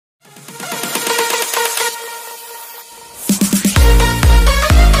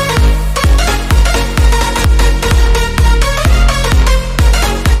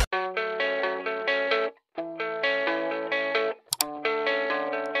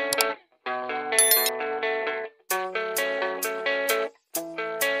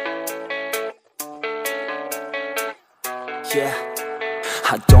Yeah,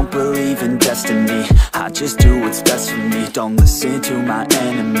 I don't believe in destiny, I just do what's best for me. Don't listen to my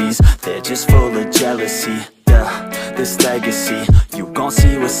enemies, they're just full of jealousy. Yeah, this legacy, you gon'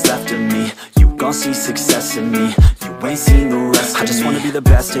 see what's left of me. You gon' see success in me, you ain't seen the rest of me. I just wanna be the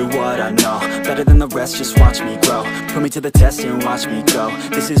best at what I know, better than the rest, just watch me grow. Put me to the test and watch me go.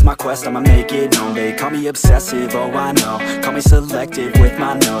 This is my quest, I'ma make it known. They call me obsessive, oh I know. Call me selective with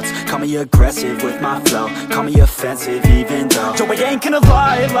my notes, call me aggressive with my flow. Call me offensive even though Joe, I ain't gonna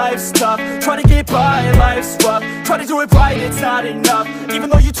lie, life's tough. Try to get by, life's rough. Try to do it right, it's not enough. Even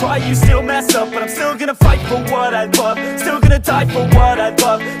though you try, you still mess up. But I'm still gonna fight for what I love, still gonna die for what I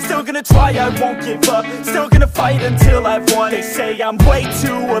love. Still gonna try, I won't give up. Still gonna fight until I've won. They say I'm way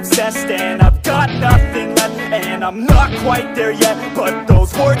too obsessed and I've got nothing left, and I'm not quite there yet, but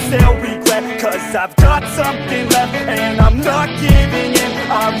those words they'll regret. Cause I've got something left and I'm not giving in.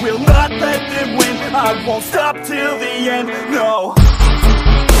 I will not let them win, I won't stop till the end, no.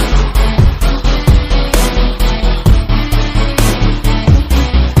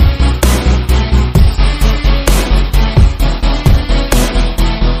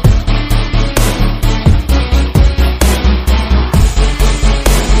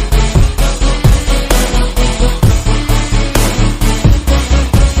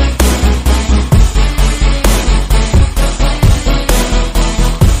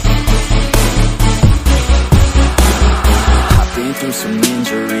 Through some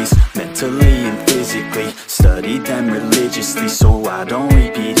injuries, mentally and physically. Studied them religiously so I don't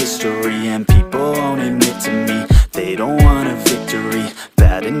repeat history. And people won't admit to me they don't want a victory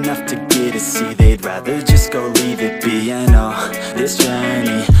bad enough to get a C. They'd rather just go leave it be. I know this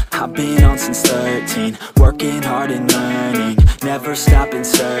journey I've been on since 13, working hard and learning, never stopping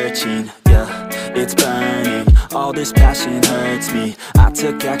searching. Yeah, it's burning, all this passion hurts me. I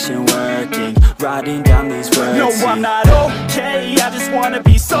took action working, writing down these words. No, I'm not okay, I just wanna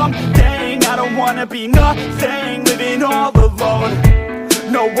be something. I don't wanna be nothing, living all alone.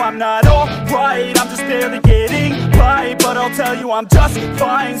 No, I'm not alright, I'm just barely getting by. But I'll tell you I'm just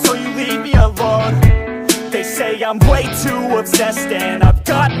fine, so you leave me alone. They say I'm way too obsessed and I've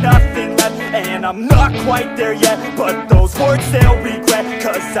got nothing left, and I'm not quite there yet, but those words they'll regret.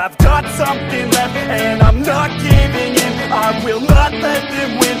 Cause I've got something left and I'm not giving in. I will not let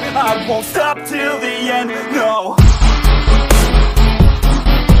them win, I won't stop till the end, no.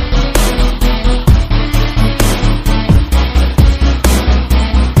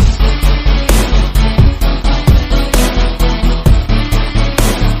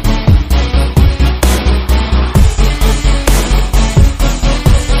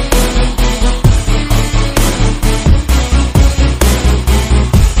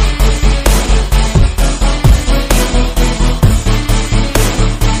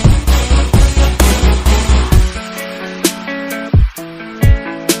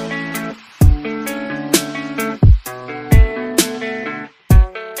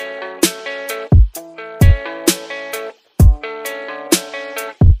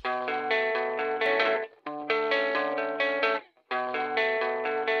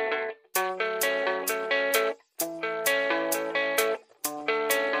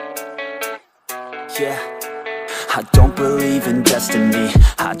 Yeah, I don't believe in destiny,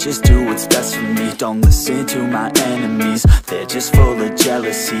 I just do what's best for me. Don't listen to my enemies, they're just full of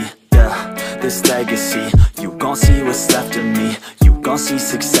jealousy. Yeah, this legacy, you gon' see what's left of me. You gon' see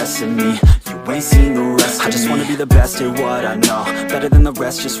success in me, you ain't seen the rest of me. I just wanna be the best at what I know, better than the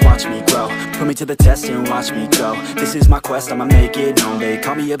rest, just watch me grow. Put me to the test and watch me go. This is my quest, I'ma make it known. They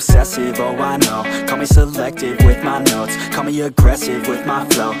call me obsessive, oh I know. Call me selective with my notes, call me aggressive with my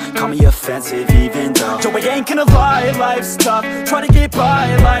flow. Call me offensive even though Joe, I ain't gonna lie, life's tough. Try to get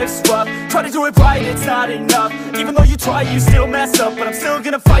by, life's rough. Try to do it right, it's not enough. Even though you try, you still mess up. But I'm still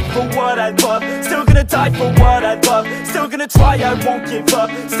gonna fight for what I love, still gonna die for what I love. Still gonna try, I won't give up.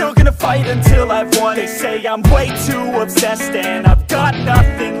 Still gonna fight until I've won. They say I'm way too obsessed and I've got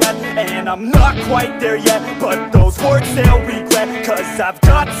nothing left, and I'm not quite there yet, but those words they'll regret. Cause I've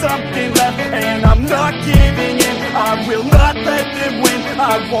got something left and I'm not giving in. I will not let them win,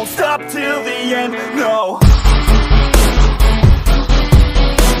 I won't stop till the end, no.